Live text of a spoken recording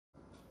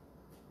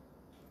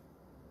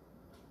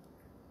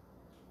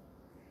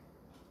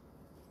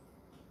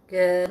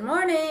Good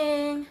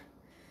morning.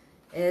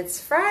 It's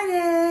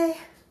Friday.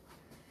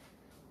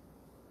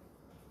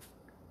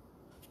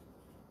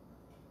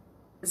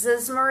 This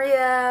is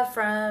Maria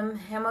from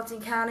Hamilton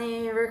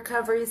County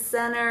Recovery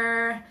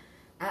Center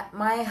at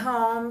my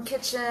home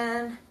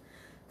kitchen.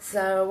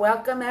 So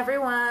welcome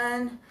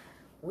everyone.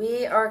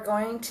 We are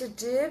going to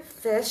do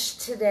fish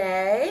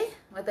today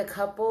with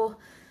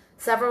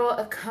several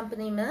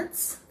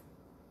accompaniments.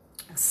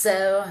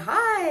 So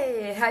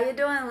hi, how you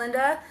doing,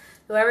 Linda?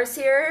 Whoever's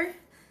here,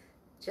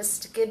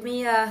 just give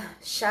me a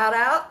shout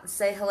out,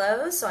 say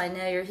hello so I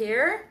know you're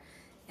here.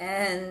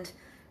 And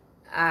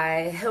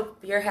I hope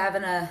you're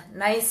having a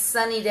nice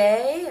sunny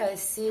day. I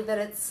see that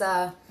it's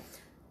a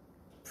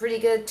pretty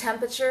good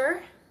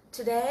temperature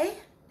today,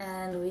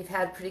 and we've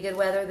had pretty good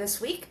weather this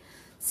week.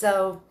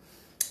 So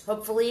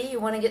hopefully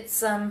you want to get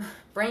some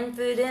brain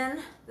food in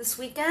this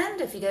weekend.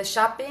 If you go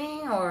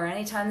shopping or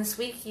anytime this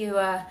week, you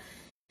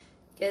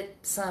get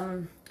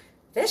some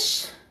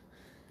fish.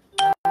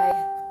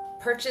 I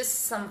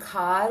purchased some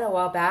cod a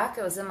while back.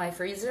 It was in my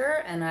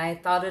freezer and I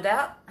thawed it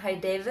out. Hi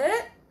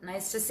David,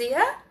 nice to see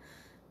you.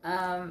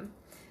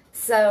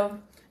 So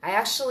I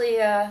actually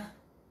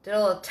did a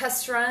little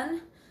test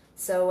run,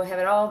 so I have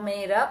it all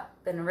made up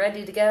and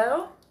ready to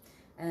go.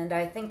 And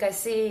I think I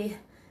see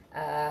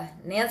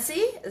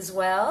Nancy as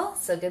well,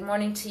 so good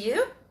morning to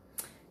you.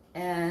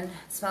 And it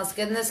smells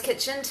good in this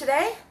kitchen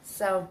today,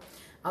 so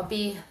I'll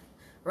be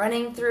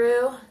running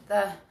through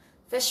the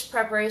fish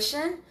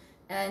preparation.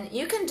 And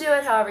you can do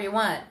it however you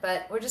want,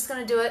 but we're just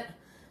going to do it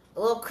a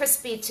little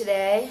crispy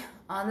today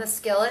on the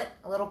skillet,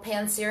 a little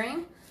pan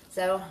searing.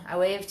 So I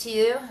wave to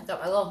you. I got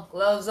my little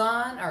gloves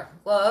on, or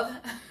glove,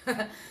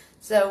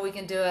 so we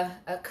can do a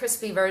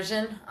crispy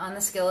version on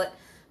the skillet.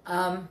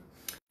 I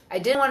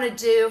did want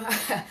to do,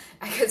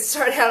 I could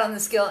start out on the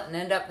skillet and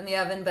end up in the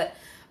oven, but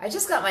I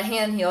just got my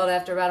hand healed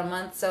after about a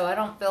month, so I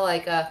don't feel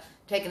like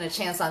taking a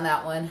chance on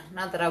that one.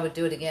 Not that I would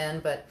do it again,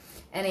 but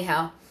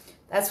anyhow,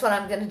 that's what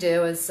I'm going to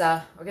do. Is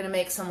we're going to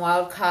make some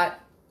wild-caught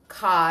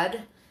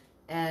cod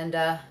and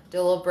do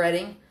a little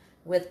breading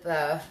with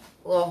a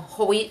little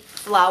whole wheat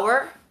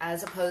flour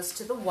as opposed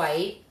to the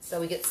white, so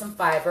we get some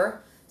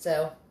fiber.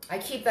 So I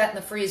keep that in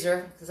the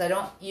freezer because I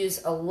don't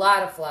use a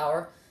lot of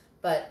flour,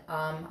 but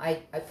I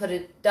put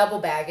it, double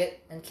bag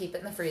it and keep it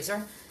in the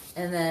freezer.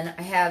 And then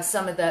I have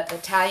some of the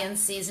Italian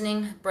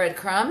seasoning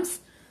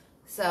breadcrumbs,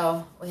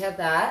 so we have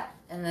that.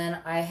 And then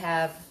I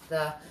have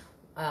the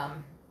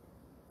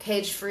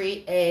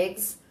cage-free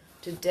eggs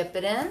to dip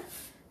it in.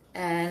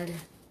 And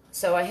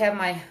so I have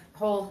my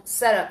whole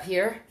setup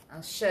here.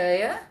 I'll show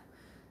you.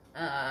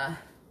 I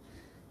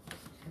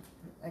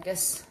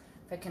guess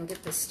if I can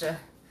get this to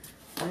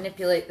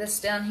manipulate this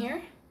down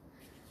here.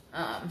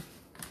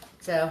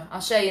 So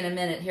I'll show you in a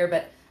minute here,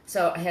 but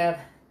so I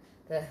have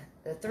the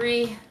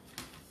three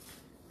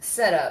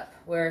setup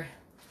where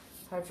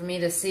it's hard for me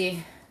to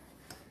see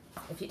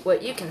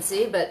what you can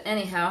see, but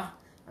anyhow,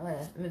 I'm going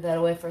to move that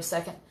away for a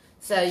second.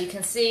 So you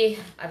can see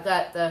I've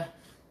got the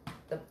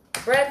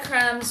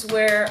breadcrumbs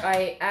where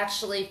I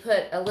actually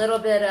put a little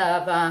bit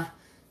of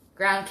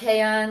ground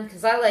cayenne,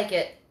 because I like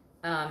it,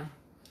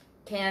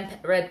 cayenne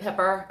red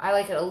pepper. I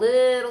like it a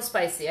little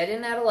spicy. I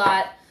didn't add a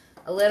lot.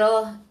 A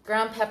little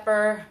ground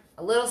pepper,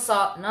 a little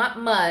salt,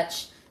 not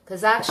much,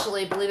 because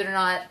actually, believe it or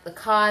not, the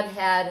cod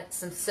had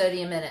some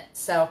sodium in it.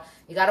 So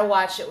you got to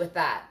watch it with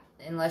that,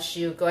 unless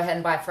you go ahead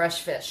and buy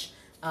fresh fish.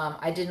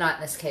 I did not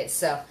in this case.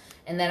 So,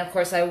 and then of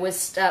course I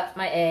whisked up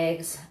my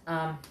eggs.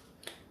 I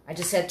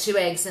just had 2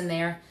 eggs in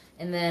there,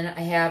 and then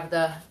I have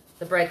the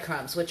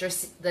breadcrumbs, which are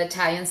the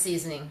Italian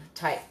seasoning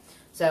type.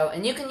 So,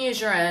 and you can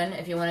use your own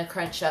if you want to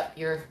crunch up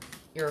your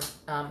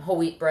whole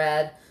wheat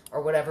bread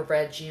or whatever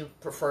bread you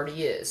prefer to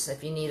use,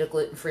 if you need a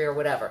gluten-free or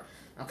whatever.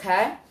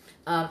 Okay.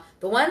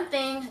 The one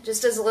thing,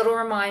 just as a little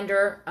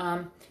reminder,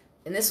 and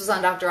this was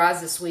on Dr.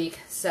 Oz this week.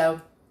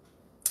 So,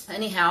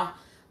 anyhow,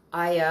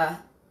 I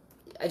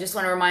just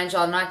want to remind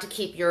y'all not to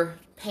keep your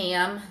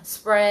PAM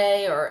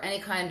spray or any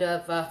kind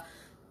of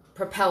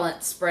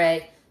propellant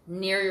spray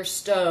near your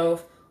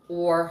stove,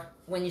 or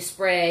when you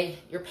spray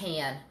your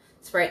pan,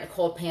 spray it in a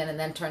cold pan and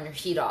then turn your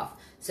heat off.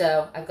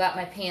 So I've got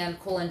my pan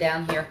cooling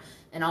down here,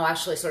 and I'll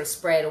actually sort of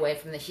spray it away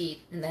from the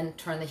heat and then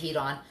turn the heat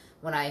on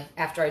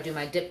after I do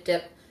my dip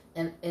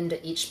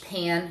into each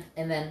pan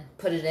and then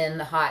put it in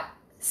the hot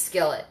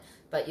skillet.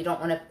 But you don't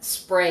want to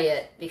spray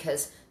it,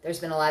 because there's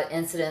been a lot of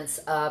incidents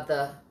of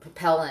the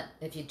propellant,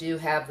 if you do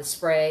have the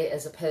spray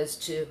as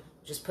opposed to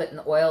just putting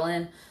the oil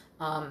in,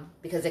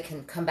 because it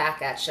can come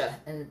back at you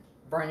and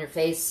burn your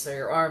face or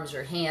your arms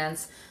or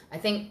hands. I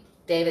think,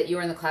 David, you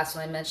were in the class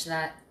when I mentioned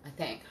that,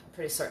 I'm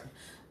pretty certain,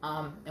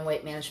 in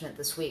weight management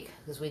this week,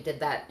 because we did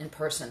that in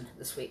person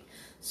this week.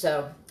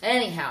 So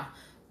anyhow,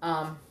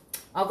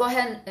 I'll go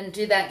ahead and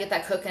do that, get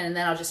that cooking, and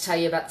then I'll just tell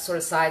you about the sort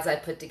of sides I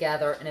put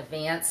together in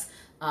advance.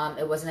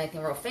 It wasn't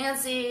anything real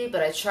fancy,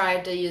 but I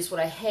tried to use what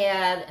I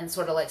had and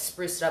sort of like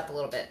spruce it up a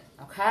little bit,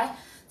 okay?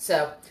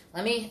 So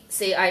let me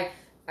see, I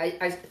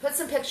put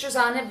some pictures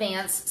on in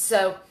advance.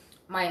 So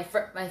my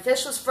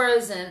fish was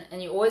frozen,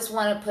 and you always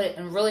want to put it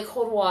in really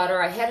cold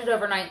water. I had it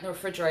overnight in the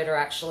refrigerator,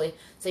 actually,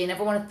 so you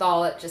never want to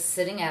thaw it just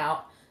sitting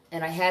out.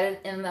 And I had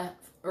it in the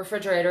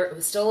refrigerator. It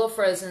was still a little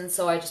frozen,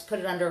 so I just put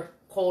it under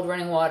cold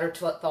running water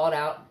till it thawed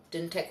out.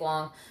 Didn't take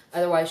long.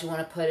 Otherwise, you want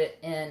to put it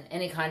in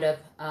any kind of,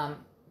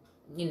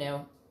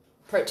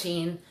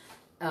 protein,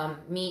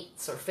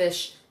 meats or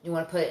fish. You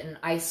want to put it in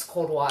ice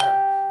cold water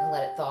and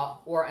let it thaw,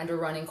 or under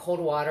running cold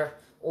water,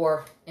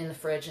 or in the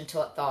fridge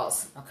until it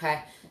thaws,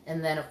 okay?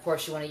 And then, of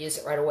course, you want to use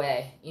it right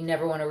away. You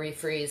never want to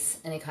refreeze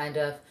any kind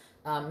of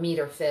meat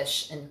or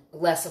fish,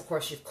 unless, of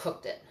course, you've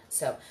cooked it.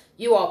 So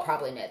you all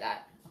probably know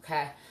that,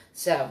 okay?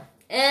 So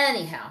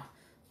anyhow,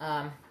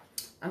 I'm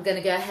going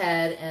to go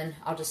ahead and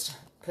I'll just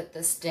put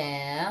this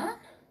down.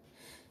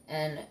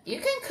 And you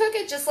can cook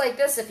it just like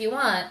this if you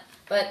want,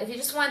 but if you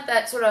just want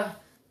that sort of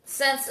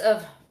sense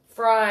of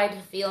fried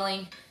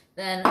feeling,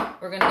 then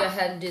we're going to go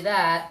ahead and do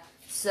that.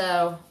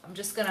 So I'm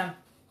just going to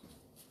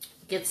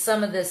get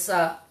some of this,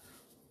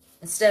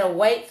 instead of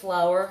white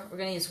flour, we're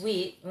going to use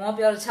wheat. You won't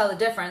be able to tell the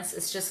difference.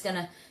 It's just going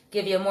to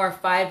give you more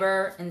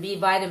fiber and B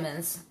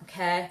vitamins,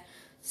 okay?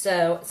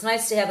 So it's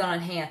nice to have that on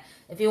hand.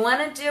 If you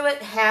want to do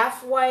it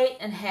half white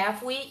and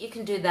half wheat, you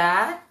can do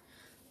that.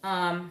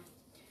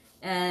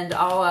 And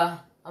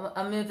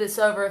I'll move this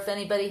over if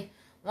anybody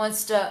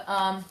wants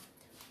to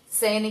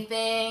say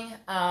anything.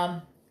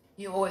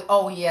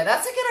 Oh yeah,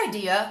 that's a good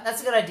idea.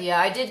 That's a good idea.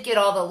 I did get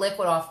all the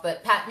liquid off,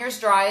 but patting yours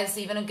dry is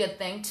even a good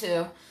thing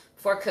too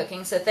for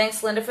cooking. So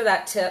thanks, Linda, for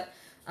that tip.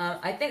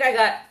 I think I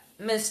got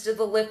most of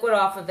the liquid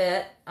off of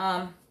it,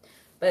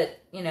 but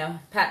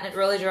patting it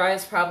really dry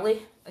is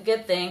probably a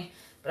good thing.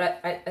 But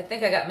I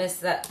think I got most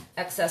of that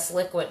excess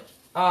liquid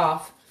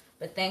off.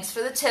 But thanks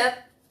for the tip.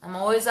 I'm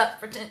always up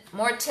for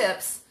more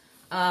tips.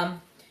 And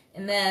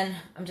then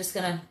I'm just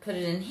gonna put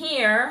it in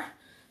here,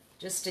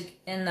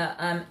 in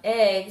the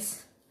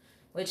eggs.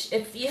 Which,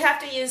 if you have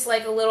to use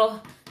like a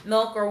little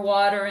milk or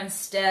water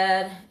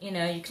instead, you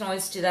can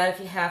always do that if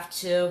you have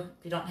to.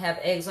 If you don't have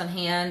eggs on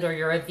hand, or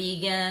you're a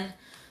vegan,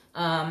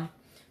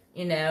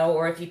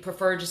 or if you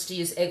prefer just to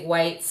use egg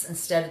whites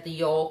instead of the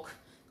yolk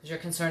because you're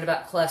concerned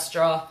about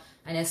cholesterol.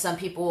 I know some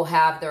people will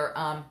have their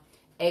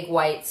egg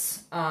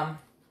whites,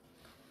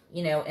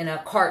 in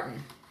a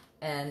carton,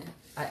 and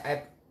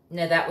I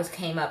know that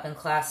came up in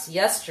class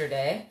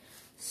yesterday.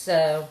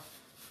 So,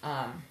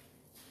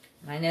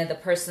 I know the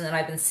person that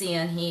I've been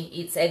seeing, he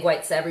eats egg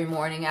whites every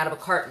morning out of a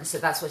carton, so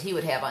that's what he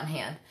would have on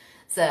hand.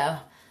 So,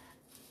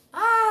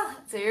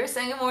 so you're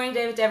saying good morning,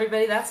 David, to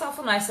everybody. That's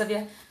awful nice of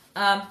you.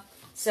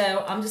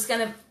 So I'm just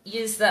going to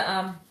use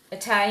the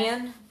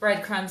Italian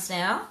breadcrumbs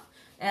now.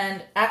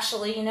 And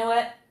actually, you know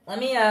what? Let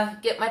me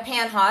get my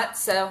pan hot,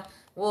 so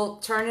we'll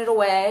turn it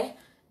away.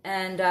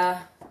 And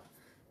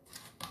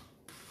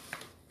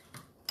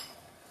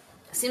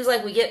seems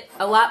like we get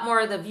a lot more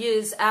of the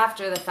views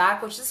after the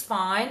fact, which is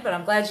fine, but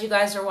I'm glad you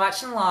guys are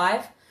watching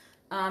live.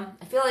 I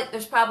feel like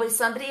there's probably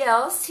somebody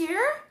else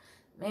here.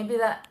 Maybe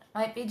that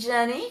might be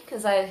Jenny,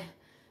 because I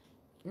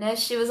know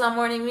she was on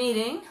morning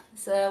meeting,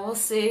 so we'll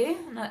see.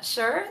 I'm not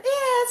sure. Yeah,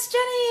 it's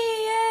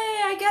Jenny!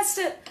 Yay, I guessed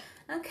it.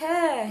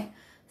 Okay,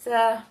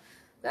 so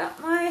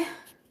got my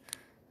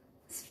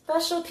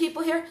special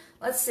people here.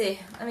 Let's see.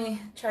 Let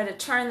me try to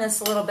turn this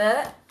a little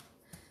bit.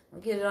 We'll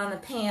get it on the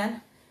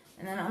pan,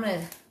 and then I'm going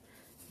to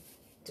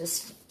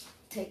just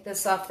take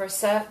this off for a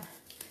sec,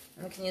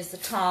 and we can use the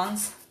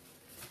tongs.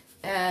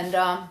 And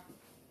I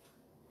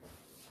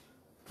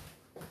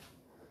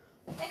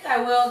think I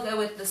will go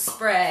with the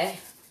spray.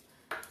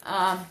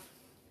 And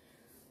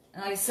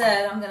like I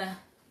said, I'm going to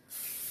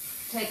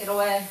take it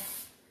away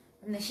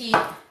from the heat,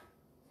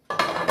 and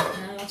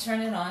then we'll turn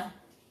it on.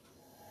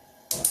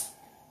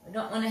 We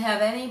don't want to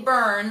have any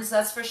burns,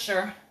 that's for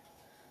sure.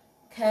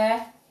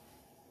 Okay?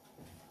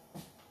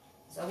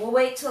 So we'll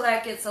wait till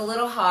that gets a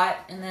little hot,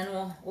 and then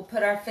we'll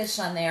put our fish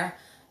on there.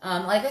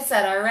 Like I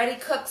said, I already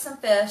cooked some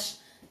fish,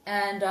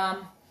 and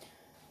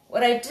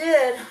what I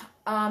did,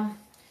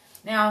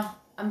 now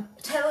I'm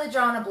totally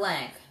drawing a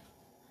blank.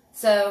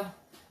 So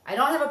I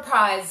don't have a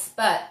prize,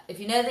 but if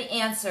you know the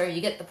answer, you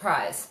get the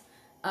prize.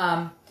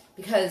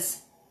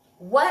 Because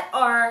what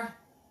are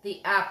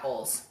the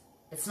apples?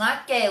 It's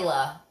not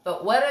Gala,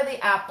 but what are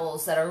the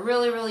apples that are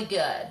really, really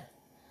good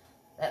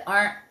that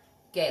aren't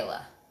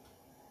Gala?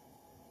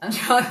 I'm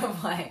drawing a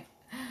blank.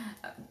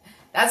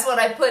 That's what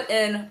I put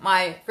in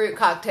my fruit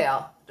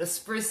cocktail to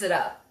spruce it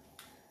up.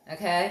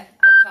 Okay?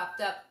 I chopped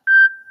up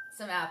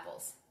some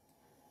apples.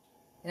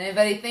 Can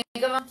anybody think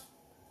of them?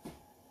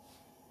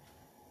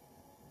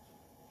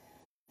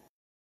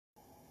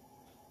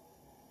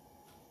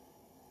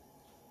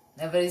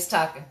 Nobody's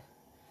talking.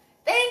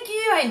 Thank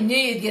you. I knew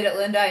you'd get it,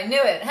 Linda. I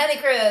knew it.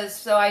 Honeycrisp.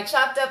 So I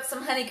chopped up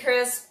some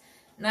Honeycrisp,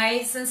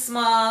 nice and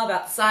small,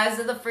 about the size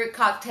of the fruit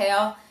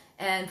cocktail,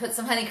 and put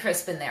some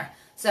Honeycrisp in there.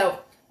 So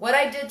what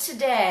I did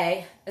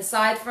today,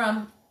 aside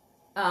from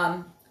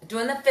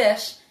doing the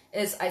fish,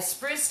 is I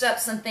spruced up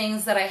some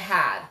things that I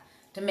had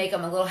to make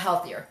them a little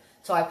healthier.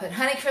 So I put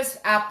Honeycrisp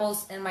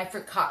apples in my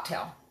fruit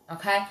cocktail.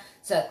 Okay?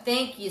 So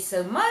thank you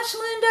so much,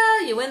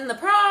 Linda. You win the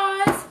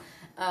prize.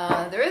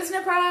 There's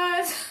no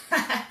prize.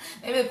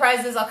 Maybe the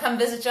prize is I'll come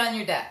visit you on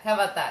your deck. How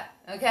about that?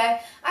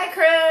 Okay. Hi,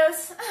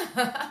 Chris.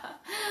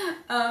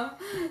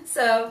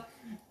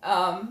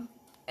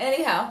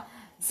 Anyhow,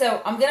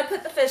 so I'm going to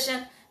put the fish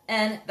in,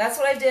 and that's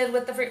what I did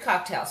with the fruit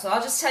cocktail. So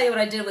I'll just tell you what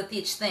I did with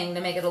each thing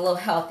to make it a little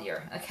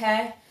healthier,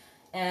 okay?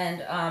 And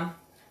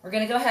we're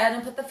going to go ahead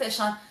and put the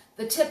fish on.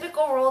 The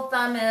typical rule of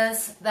thumb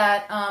is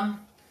that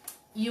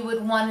you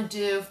would want to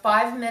do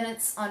 5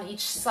 minutes on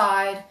each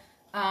side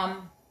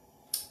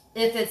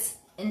if it's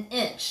an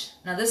inch.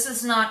 Now, this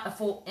is not a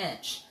full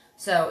inch,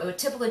 so it would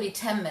typically be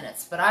 10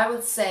 minutes, but I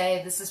would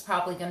say this is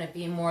probably going to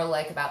be more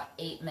like about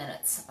 8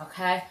 minutes,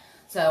 okay?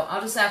 So I'll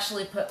just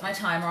actually put my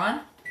timer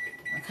on,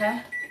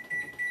 okay?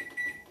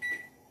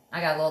 I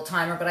got a little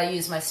timer, but I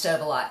use my stove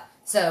a lot.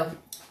 So,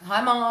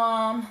 hi,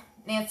 Mom.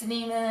 Nancy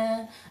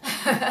Neiman.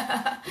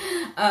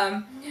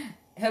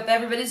 Hope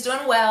everybody's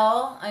doing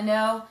well. I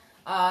know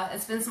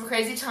it's been some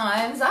crazy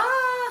times.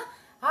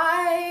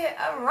 Hi,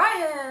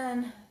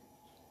 Ryan.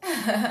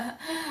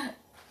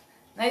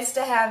 Nice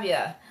to have you.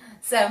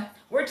 So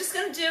we're just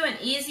going to do an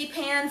easy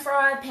pan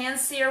fry, pan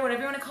sear,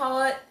 whatever you want to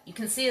call it. You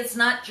can see it's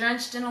not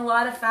drenched in a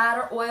lot of fat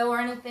or oil or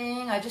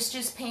anything. I just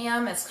use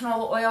Pam. It's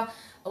canola oil.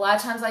 A lot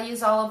of times I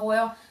use olive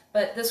oil,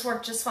 but this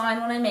worked just fine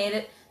when I made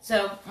it.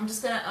 So I'm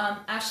just going to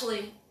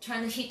actually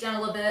turn the heat down a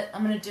little bit.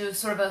 I'm going to do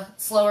sort of a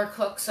slower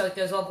cook so it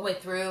goes all the way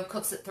through,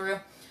 cooks it through.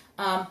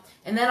 And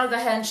then I'll go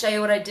ahead and show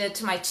you what I did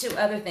to my 2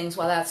 other things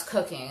while that's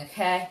cooking,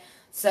 okay?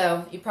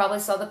 So you probably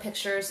saw the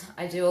pictures.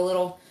 I do a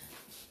little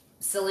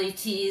silly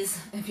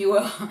tease, if you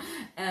will.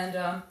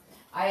 And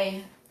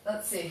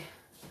let's see.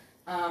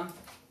 Well,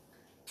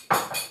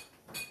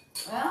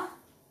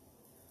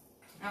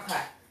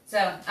 okay.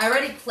 So I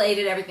already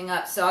plated everything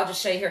up, so I'll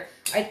just show you here.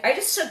 I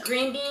just took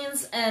green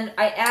beans and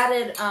I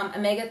added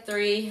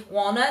omega-3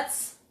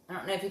 walnuts. I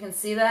don't know if you can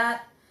see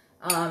that.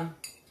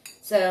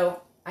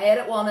 So I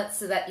added walnuts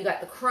so that you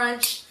got the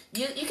crunch.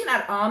 You can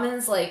add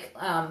almonds like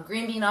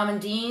green bean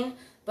almondine,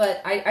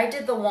 but I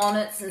did the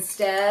walnuts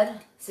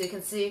instead. So you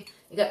can see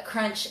you got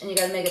crunch and you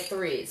got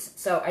omega-3s.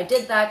 So I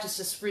did that just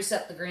to spruce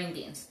up the green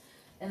beans.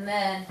 And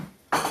then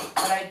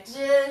what I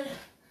did,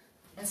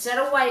 instead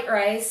of white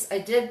rice, I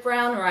did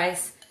brown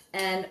rice.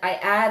 And I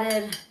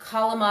added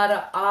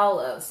Kalamata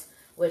olives,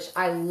 which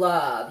I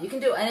love. You can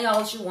do any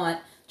olives you want,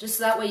 just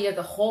so that way you have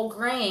the whole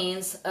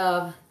grains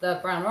of the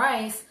brown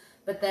rice,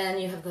 but then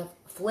you have the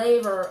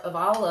flavor of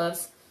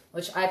olives,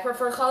 which I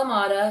prefer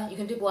Kalamata. You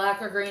can do black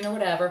or green or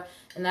whatever,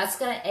 and that's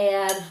going to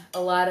add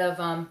a lot of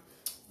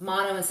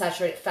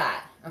monounsaturated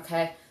fat,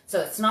 okay?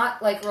 So it's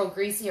not like real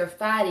greasy or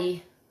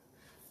fatty.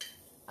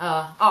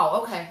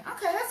 Okay,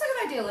 that's a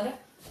good idea, Linda.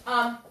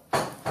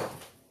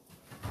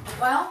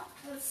 Well,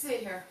 let's see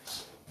here.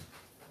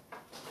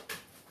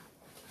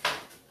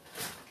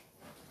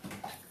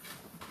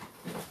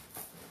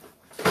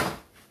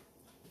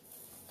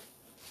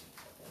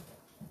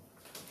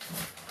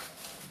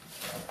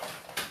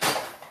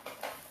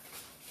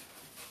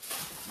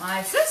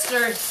 My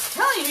sister's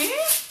telling me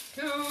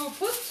to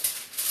put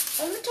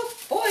a little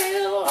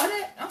foil on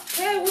it.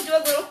 Okay, we'll do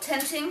a little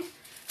tinting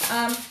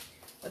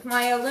with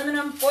my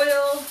aluminum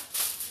foil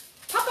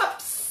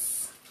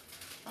pop-ups.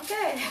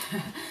 Okay,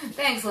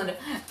 thanks, Linda.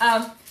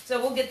 So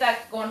we'll get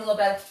that going a little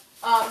better.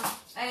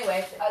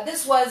 Anyway,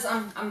 this was,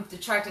 I'm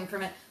detracting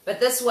from it, but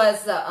this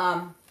was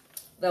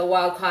the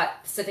wild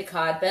caught Pacific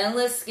cod,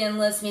 boneless,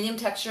 skinless, medium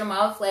texture,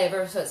 mild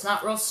flavor, so it's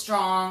not real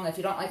strong if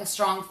you don't like a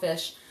strong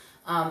fish.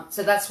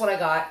 So that's what I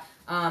got.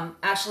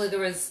 Actually,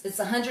 it's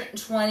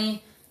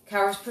 120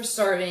 calories per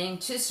serving,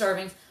 2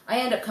 servings. I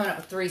end up coming up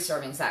with 3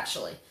 servings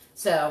actually.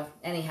 So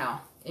anyhow,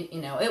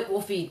 it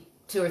will feed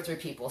 2 or 3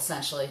 people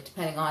essentially,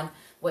 depending on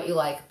what you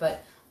like.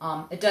 But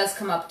it does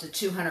come up to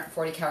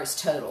 240 calories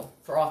total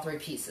for all 3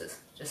 pieces,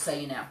 just so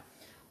you know.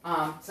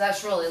 So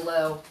that's really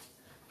low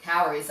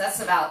calories. That's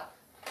about,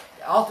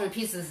 all 3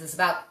 pieces is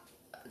about,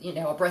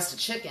 a breast of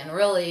chicken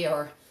really,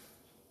 or,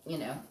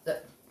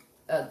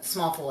 a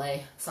small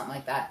fillet, something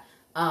like that.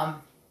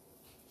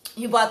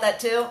 You bought that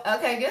too?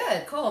 Okay,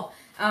 good, cool.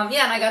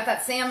 Yeah, and I got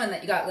that salmon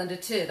that you got, Linda,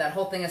 too. That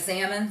whole thing of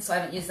salmon, so I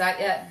haven't used that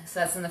yet.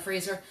 So that's in the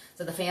freezer.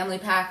 So the family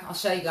pack, I'll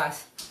show you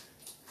guys.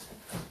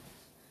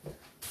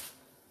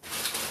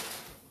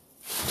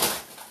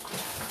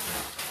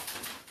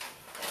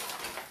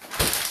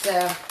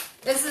 So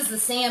this is the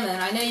salmon.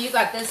 I know you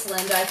got this,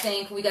 Linda. I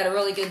think we got a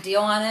really good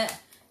deal on it.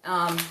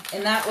 And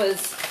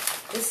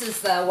this is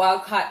the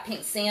wild caught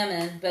pink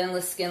salmon,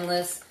 boneless,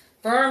 skinless,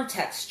 firm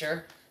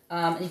texture.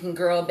 And you can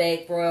grill,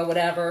 bake, broil,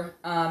 whatever,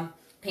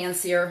 pan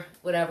sear,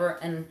 whatever.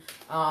 And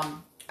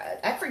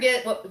I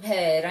forget what we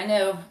paid.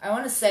 I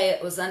want to say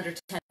it was under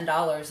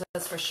 $10,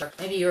 that's for sure.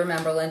 Maybe you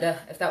remember, Linda,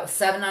 if that was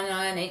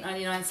 $7.99,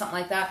 $8.99, something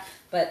like that.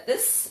 But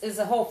this is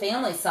a whole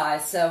family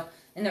size, so,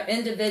 and they're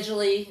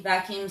individually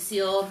vacuum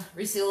sealed,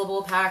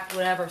 resealable, packed,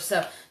 whatever.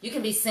 So you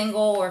can be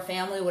single or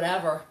family,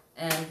 whatever.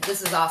 And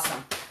this is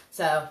awesome.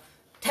 So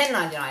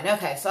 $10.99.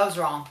 Okay, so I was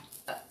wrong.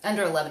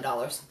 Under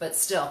 $11, but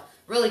still,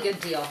 really good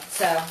deal.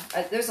 So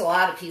there's a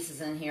lot of pieces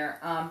in here.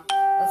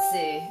 Let's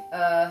see.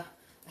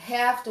 I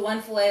half to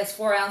one fillet is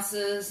 4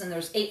 ounces, and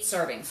there's 8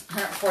 servings,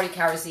 140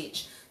 calories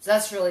each. So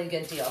that's really a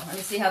good deal. Let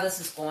me see how this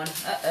is going.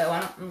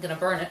 Uh-oh, I'm going to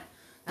burn it.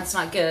 That's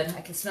not good.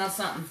 I can smell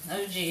something.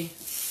 Oh, gee.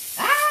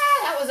 Ah,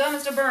 that was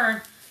almost a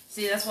burn.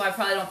 See, that's why I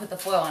probably don't put the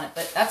foil on it,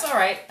 but that's all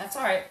right. That's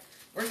all right.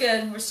 We're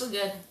good. We're still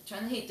good.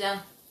 Turn the heat down.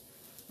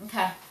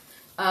 Okay.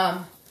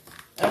 I'll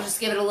just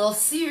give it a little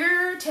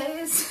sear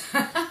taste.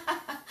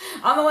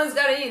 I'm the one who's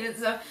got to eat it,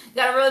 so you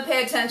got to really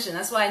pay attention.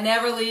 That's why I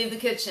never leave the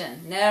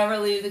kitchen. Never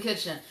leave the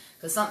kitchen.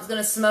 Because something's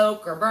going to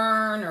smoke or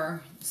burn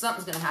or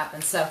something's going to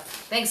happen. So,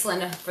 thanks,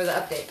 Linda, for the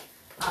update.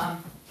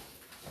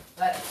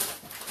 But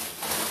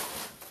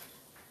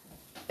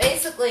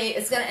basically,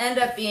 it's going to end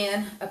up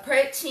being a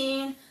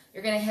protein.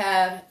 You're going to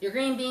have your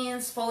green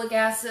beans, folic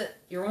acid,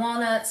 your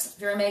walnuts,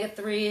 your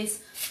omega-3s.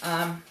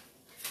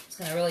 Just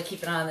going to really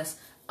keep an eye on this.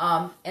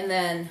 And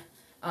then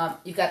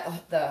you've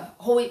got the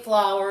whole wheat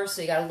flour,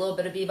 so you got a little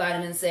bit of B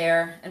vitamins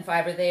there and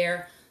fiber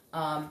there.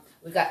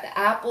 We've got the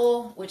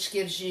apple, which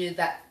gives you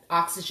that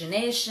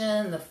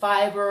oxygenation, the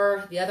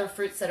fiber, the other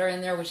fruits that are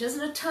in there, which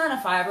isn't a ton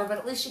of fiber, but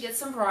at least you get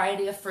some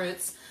variety of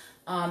fruits.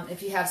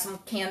 If you have some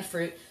canned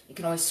fruit, you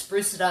can always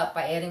spruce it up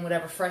by adding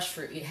whatever fresh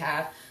fruit you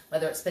have,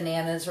 whether it's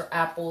bananas or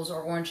apples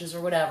or oranges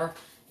or whatever.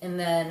 And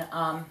then,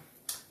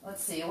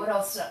 let's see, what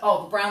else?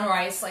 Oh, the brown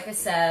rice, like I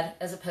said,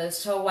 as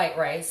opposed to a white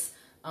rice.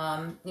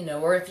 You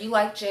know, or if you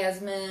like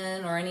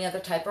jasmine or any other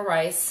type of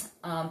rice.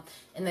 And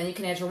then you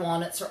can add your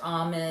walnuts or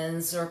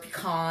almonds or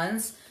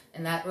pecans,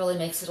 and that really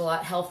makes it a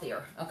lot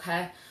healthier,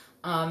 okay?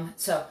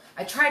 So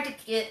I tried to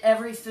get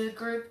every food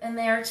group in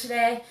there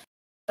today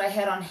that I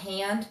had on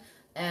hand,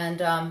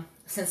 and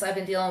since I've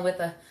been dealing with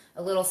a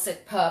little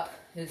sick pup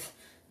who's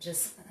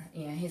just,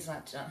 you know, he's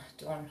not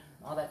doing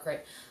all that great.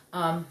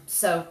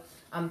 So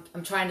I'm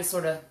trying to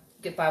sort of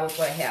get by with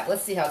what I have.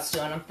 Let's see how it's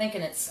doing. I'm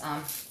thinking it's,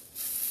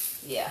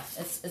 yeah,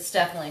 it's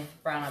definitely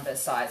brown on both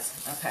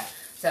sides. Okay,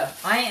 so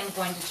I am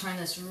going to turn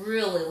this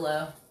really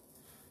low,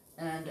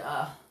 and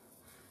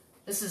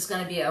this is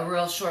going to be a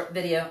real short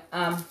video.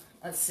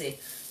 Let's see.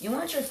 You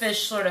want your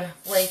fish sort of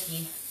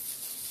flaky,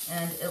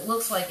 and it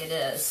looks like it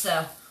is.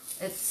 So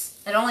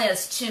it only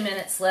has 2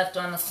 minutes left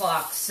on the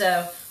clock.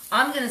 So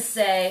I'm going to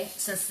say,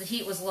 since the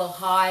heat was a little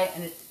high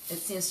and it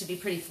seems to be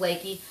pretty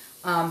flaky,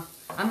 I'm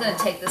going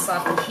to take this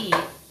off the heat,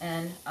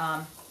 and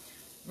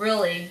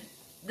really,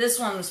 this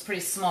one was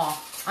pretty small.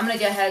 I'm going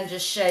to go ahead and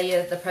just show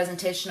you the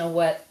presentation of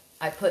what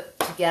I put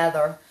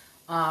together.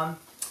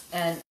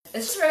 And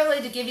it's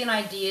really to give you an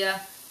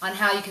idea on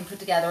how you can put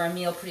together a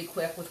meal pretty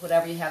quick with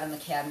whatever you have in the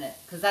cabinet.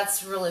 Because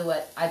that's really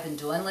what I've been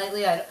doing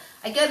lately. I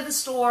go to the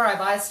store, I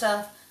buy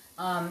stuff.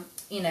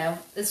 You know,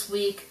 this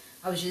week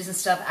I was using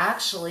stuff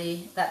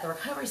actually that the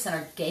Recovery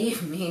Center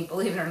gave me,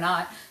 believe it or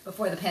not,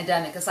 before the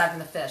pandemic, aside from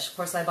the fish. Of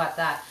course, I bought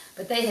that.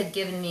 But they had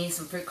given me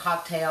some fruit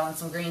cocktail and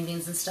some green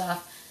beans and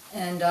stuff,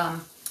 and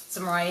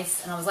some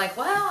rice. And I was like,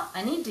 well,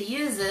 I need to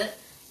use it.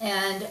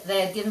 And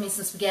they had given me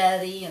some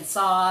spaghetti and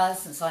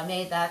sauce, and so I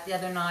made that the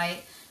other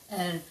night.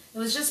 And it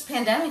was just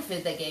pandemic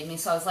food they gave me.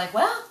 So I was like,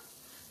 well,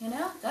 you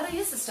know, gotta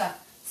use this stuff.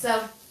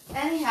 So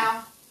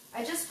anyhow,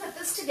 I just put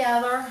this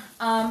together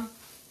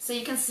so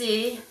you can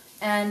see.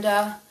 And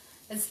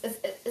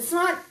it's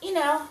not, you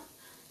know,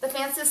 the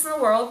fanciest in the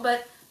world,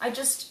 but I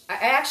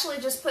actually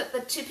just put the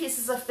 2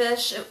 pieces of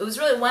fish. It was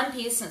really 1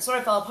 piece, and it sort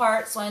of fell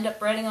apart, so I ended up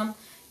breading them.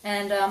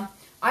 And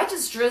I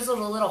just drizzled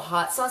a little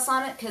hot sauce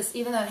on it, because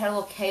even though it had a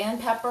little cayenne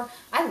pepper,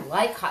 I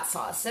like hot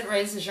sauce. It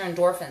raises your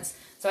endorphins.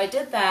 So I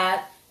did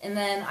that, and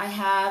then I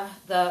have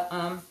the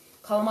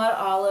Kalamata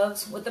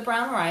olives with the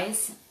brown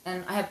rice,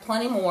 and I have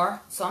plenty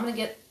more, so I'm going to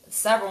get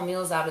several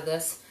meals out of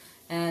this.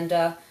 And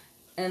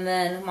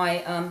then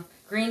my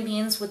green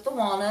beans with the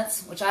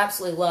walnuts, which I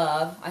absolutely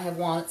love. I have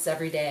walnuts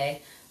every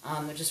day.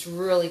 They're just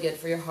really good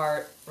for your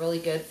heart, really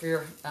good for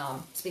your,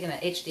 speaking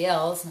of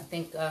HDLs, I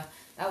think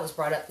that was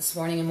brought up this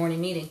morning in morning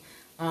meeting.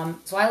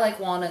 So I like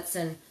walnuts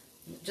in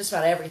just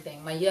about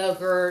everything. My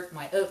yogurt,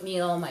 my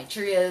oatmeal, my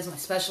Cheerios, my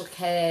Special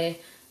K,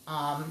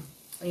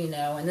 you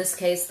know, in this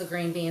case the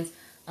green beans,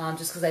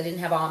 just because I didn't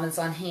have almonds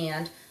on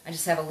hand. I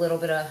just have a little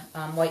bit of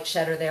white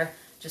cheddar there,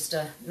 just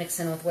to mix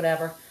in with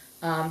whatever.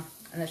 And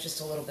there's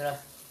just a little bit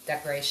of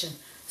decoration.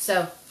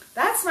 So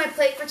that's my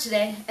plate for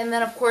today. And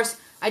then of course,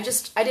 I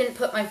didn't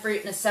put my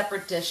fruit in a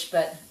separate dish,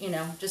 but you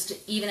know, just to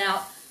even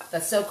out the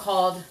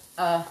so-called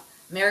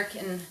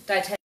American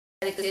Dietetic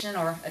Association,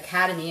 or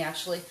Academy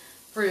actually,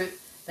 fruit,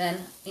 then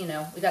you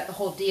know, we got the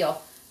whole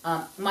deal.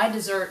 My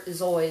dessert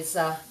is always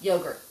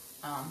yogurt.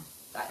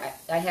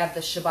 I have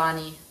the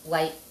Chobani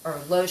light or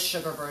low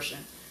sugar version,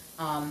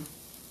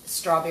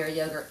 strawberry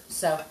yogurt.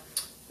 So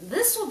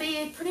this will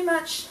be pretty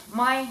much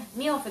my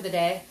meal for the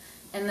day.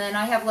 And then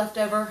I have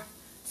leftover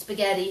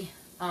spaghetti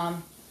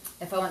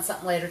if I want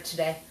something later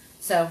today.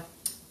 So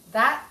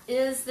that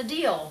is the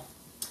deal.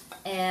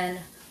 And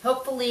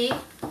hopefully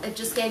it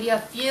just gave you a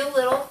few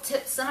little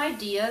tips and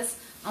ideas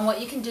on what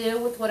you can do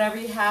with whatever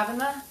you have in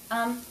the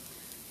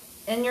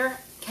in your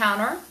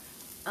counter,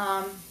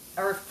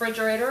 or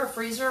refrigerator or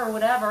freezer or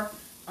whatever,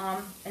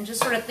 and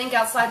just sort of think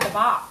outside the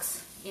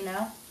box, you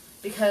know,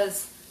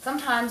 because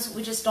sometimes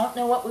we just don't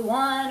know what we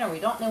want, or we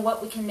don't know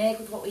what we can make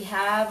with what we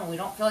have, and we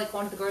don't feel like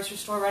going to the grocery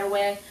store right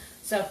away.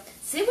 So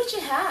see what you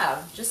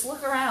have. Just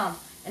look around,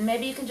 and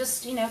maybe you can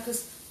just,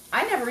 because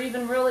I never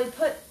even really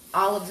put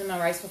olives in my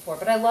rice before,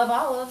 but I love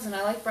olives and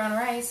I like brown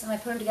rice, and I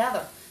put them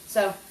together.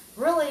 So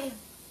really,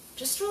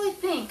 just really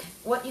think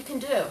what you can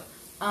do,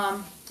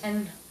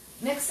 and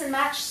mix and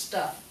match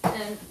stuff,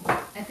 and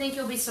I think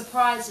you'll be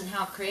surprised in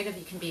how creative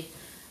you can be.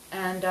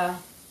 And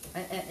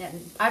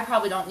I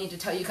probably don't need to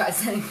tell you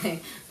guys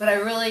anything, but I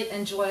really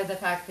enjoy the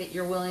fact that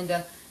you're willing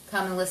to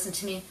come and listen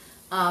to me.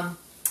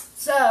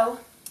 So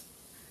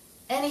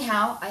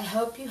anyhow, I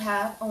hope you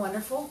have a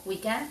wonderful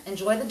weekend.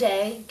 Enjoy the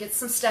day. Get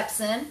some steps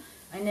in.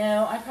 I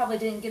know I probably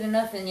didn't get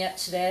enough in yet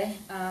today.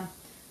 I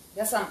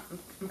guess I'm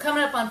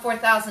coming up on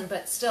 4,000,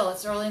 but still,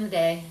 it's early in the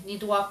day. I need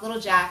to walk little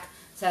Jack.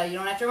 So you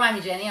don't have to remind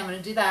me, Jenny. I'm going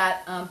to do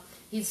that.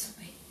 He's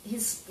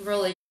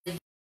really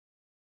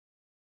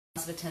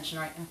of attention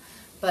right now.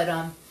 But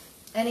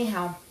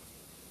anyhow,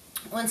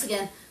 once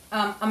again,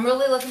 I'm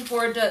really looking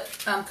forward to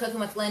cooking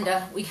with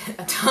Linda. We get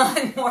a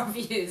ton more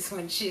views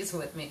when she's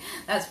with me.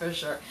 That's for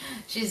sure.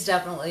 She's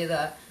definitely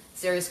the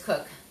serious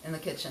cook in the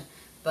kitchen.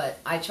 But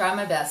I try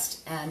my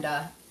best. And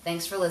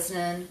thanks for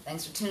listening.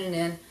 Thanks for tuning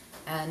in.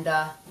 And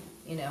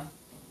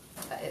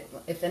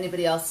if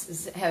anybody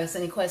else has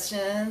any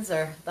questions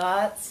or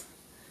thoughts,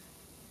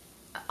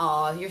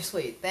 aw, you're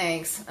sweet.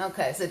 Thanks.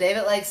 Okay, so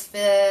David likes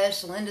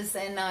fish. Linda's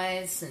saying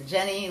nice. And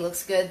Jenny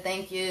looks good.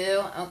 Thank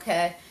you.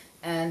 Okay.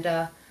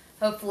 And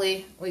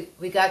hopefully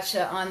we got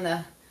you on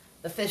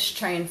the fish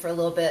train for a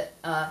little bit.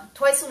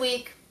 Twice a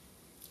week.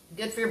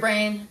 Good for your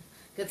brain.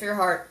 Good for your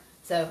heart.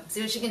 So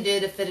see what you can do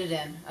to fit it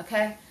in.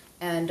 Okay?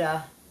 And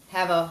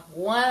have a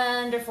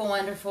wonderful,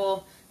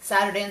 wonderful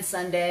Saturday and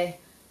Sunday.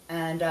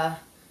 And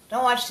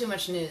don't watch too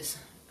much news.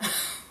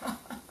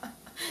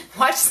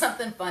 Watch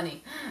something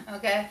funny,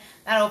 okay?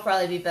 That'll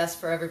probably be best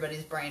for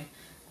everybody's brain.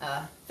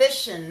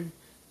 Fish and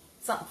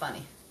something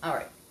funny. All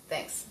right,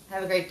 thanks.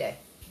 Have a great day.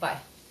 Bye.